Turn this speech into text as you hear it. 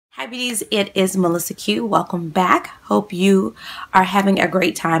Hi beauties, it is MelissaQ. Welcome back. Hope you are having a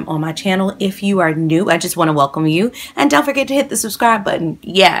great time on my channel. If you are new, I just want to welcome you. And don't forget to hit the subscribe button.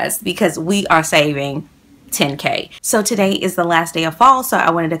 Yes, because we are saving 10K. So today is the last day of fall, so I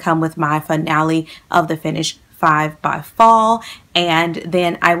wanted to come with my finale of the Finish 5 by Fall. And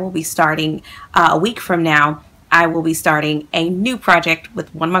then I will be starting a week from now. I will be starting a new project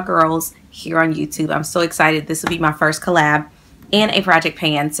with one of my girls here on YouTube. I'm so excited. This will be my first collab and a project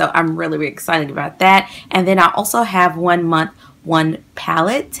pan, so I'm really excited about that. And then I also have 1 month, 1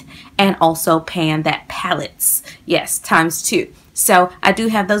 palette, and also pan that palettes, yes, ×2. So I do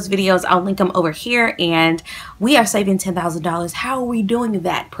have those videos. I'll link them over here, and we are saving $10,000. How are we doing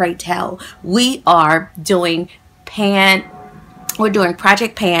that, pray tell? We are doing pan. We're doing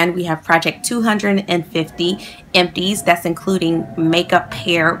Project Pan. We have Project 250 empties. That's including makeup,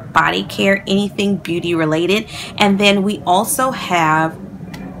 hair, body care, anything beauty related. And then we also have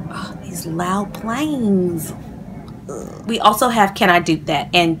these loud planes. We also have Can I Dupe That?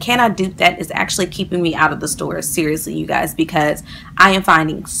 And Can I Dupe That is actually keeping me out of the stores. Seriously, you guys, because I am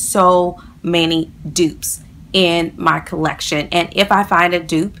finding so many dupes in my collection. And if I find a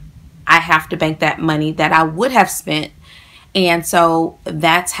dupe, I have to bank that money that I would have spent. And so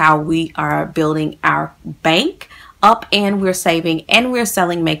that's how we are building our bank up, and we're saving and we're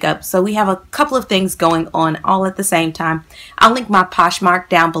selling makeup. So we have a couple of things going on all at the same time. I'll link my Poshmark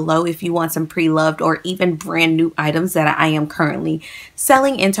down below if you want some pre-loved or even brand new items that I am currently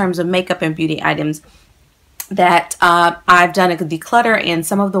selling in terms of makeup and beauty items that I've done a declutter, and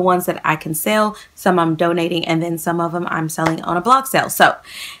some of the ones that I can sell, some I'm donating, and then some of them I'm selling on a blog sale. So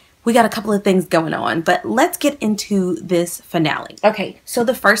we got a couple of things going on, but let's get into this finale. Okay, so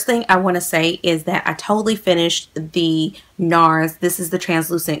the first thing I want to say is that I totally finished the NARS. This is the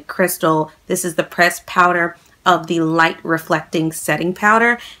translucent crystal. This is the pressed powder of the light reflecting setting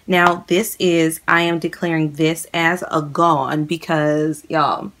powder. Now this is, I am declaring this as a gone because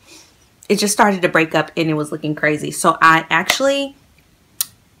y'all, it just started to break up and it was looking crazy. So I actually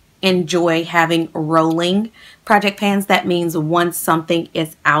enjoy having rolling project pans. That means once something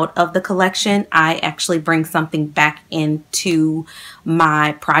is out of the collection, I actually bring something back into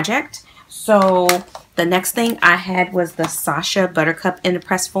my project. So the next thing I had was the Sacha Buttercup in the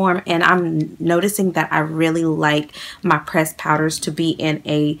pressed form, and I'm noticing that I really like my pressed powders to be in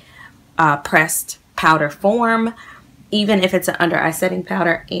a pressed powder form, even if it's an under eye setting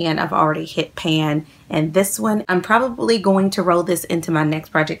powder. And I've already hit pan, and this one I'm probably going to roll this into my next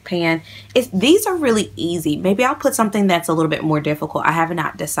project pan. These are really easy. Maybe I'll put something that's a little bit more difficult. I have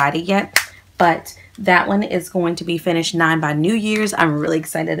not decided yet, but that one is going to be finished 9 by New Year's. I'm really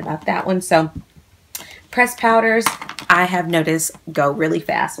excited about that one. So pressed powders, I have noticed, go really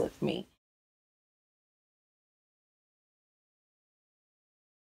fast with me.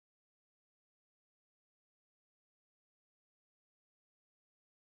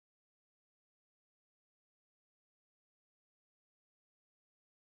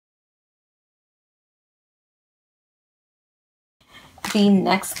 The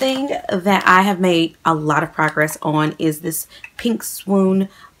next thing that I have made a lot of progress on is this Pinkswoon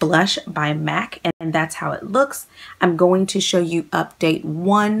Blush by MAC, and that's how it looks. I'm going to show you update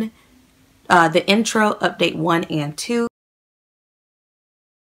 1, the intro, update 1 and 2.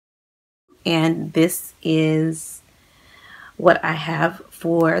 And this is what I have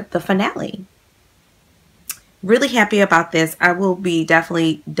for the finale. Really happy about this. I will be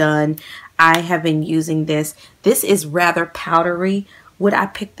definitely done. I have been using this. This is rather powdery. Would I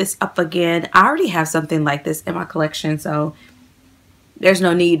pick this up again? I already have something like this in my collection, so there's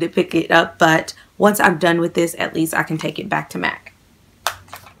no need to pick it up. But once I'm done with this, at least I can take it back to MAC.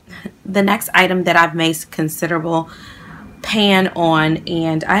 The next item that I've made considerable pan on,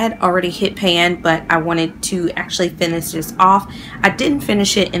 and I had already hit pan, but I wanted to actually finish this off. I didn't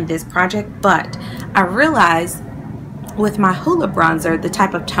finish it in this project, but I realized with my Hoola bronzer, the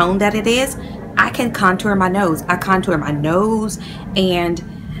type of tone that it is, I can contour my nose. I contour my nose, and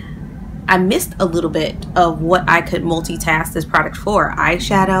I missed a little bit of what I could multitask this product for.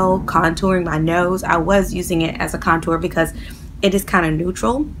 Eyeshadow, contouring my nose. I was using it as a contour because it is kind of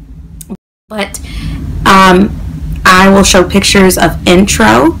neutral, but I will show pictures of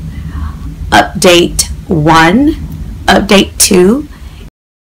intro, update 1, update 2,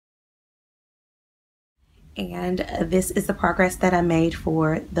 and this is the progress that I made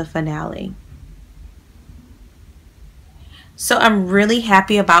for the finale. So I'm really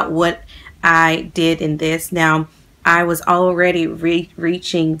happy about what I did in this. Now, I was already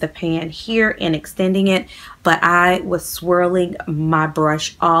reaching the pan here and extending it, but I was swirling my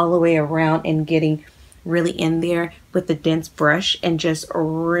brush all the way around and getting really in there with the dense brush and just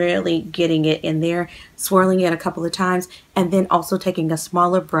really getting it in there, swirling it a couple of times, and then also taking a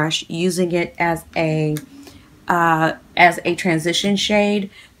smaller brush, using it as a transition shade.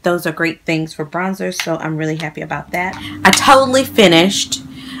 Those are great things for bronzers, so I'm really happy about that. I totally finished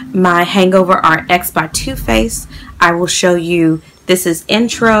my Hangover RX by Too Faced. I will show you, this is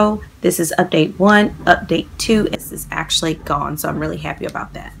intro, this is update 1, update 2. This is actually gone, so I'm really happy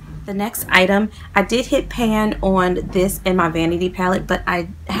about that. The next item, I did hit pan on this in my Vanity palette, but I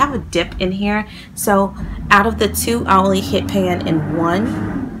have a dip in here. So out of the two, I only hit pan in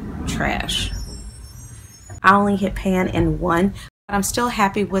one. Trash. I only hit pan in one, but I'm still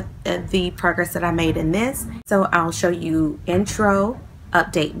happy with the progress that I made in this. So I'll show you intro,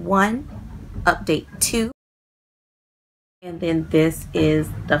 update 1, update 2, and then this is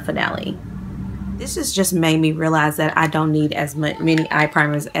the finale. This has just made me realize that I don't need as many eye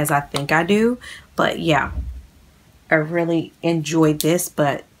primers as I think I do. But yeah, I really enjoyed this,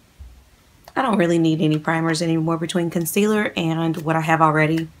 but I don't really need any primers anymore between concealer and what I have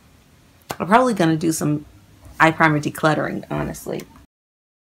already. I'm probably going to do some eye primer decluttering, honestly.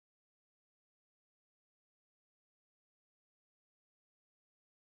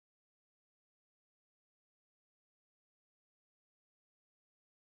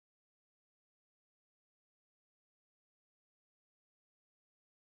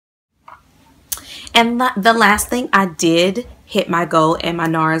 And the last thing, I did hit my goal in my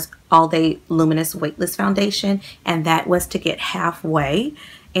NARS All Day Luminous Weightless Foundation, and that was to get halfway.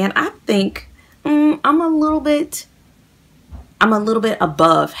 And I think I'm a little bit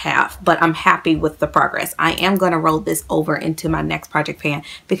above half, but I'm happy with the progress. I am going to roll this over into my next project pan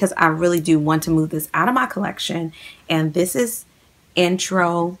because I really do want to move this out of my collection. And this is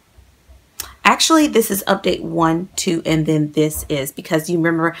intro. Actually, this is update 1, 2, and then this is, because you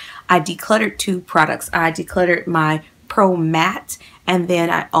remember I decluttered 2 products. I decluttered my Pro Matte, and then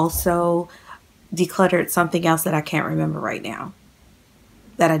I also decluttered something else that I can't remember right now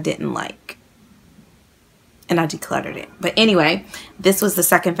that I didn't like. And I decluttered it. But anyway, this was the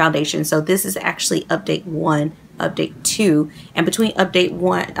second foundation. So this is actually update 1, update 2. And between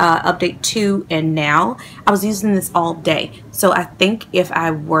update 2 and now, I was using this all day. So I think if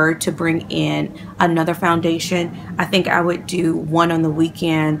I were to bring in another foundation, I think I would do one on the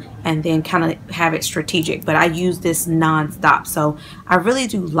weekend and then kind of have it strategic. But I use this non-stop. So I really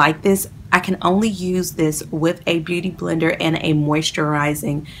do like this. I can only use this with a beauty blender and a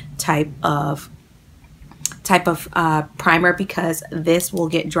moisturizing type of primer, because this will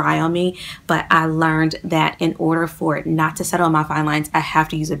get dry on me. But I learned that in order for it not to settle on my fine lines, I have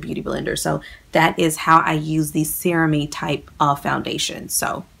to use a beauty blender. So that is how I use the serum-y type of foundation.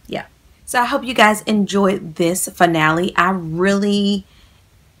 So yeah, so I hope you guys enjoyed this finale. I really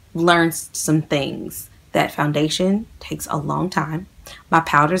learned some things. That foundation takes a long time. My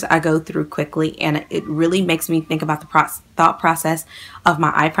powders I go through quickly, and it really makes me think about the thought process of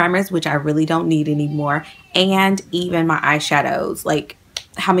my eye primers, which I really don't need anymore, and even my eyeshadows. Like,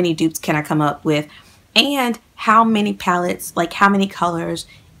 how many dupes can I come up with, and how many palettes, like how many colors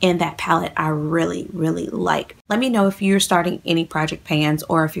in that palette I really like. Let me know if you're starting any project pans,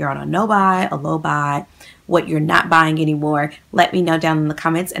 or if you're on a no buy, a low buy, what you're not buying anymore. Let me know down in the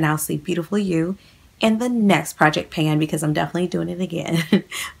comments, and I'll see beautiful you in the next project pan, because I'm definitely doing it again.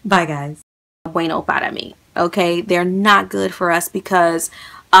 Bye guys. Bueno para mí. Okay, they're not good for us because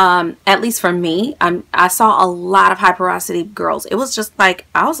at least for me, I saw a lot of high porosity girls. It was just like,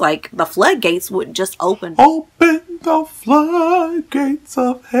 I was like, the floodgates would just open. Open the floodgates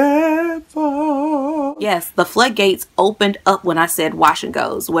of heaven. Yes, the floodgates opened up when I said wash and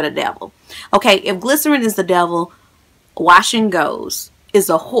goes. What a devil. Okay, if glycerin is the devil, wash and goes is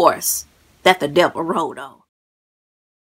a horse that the devil rode on.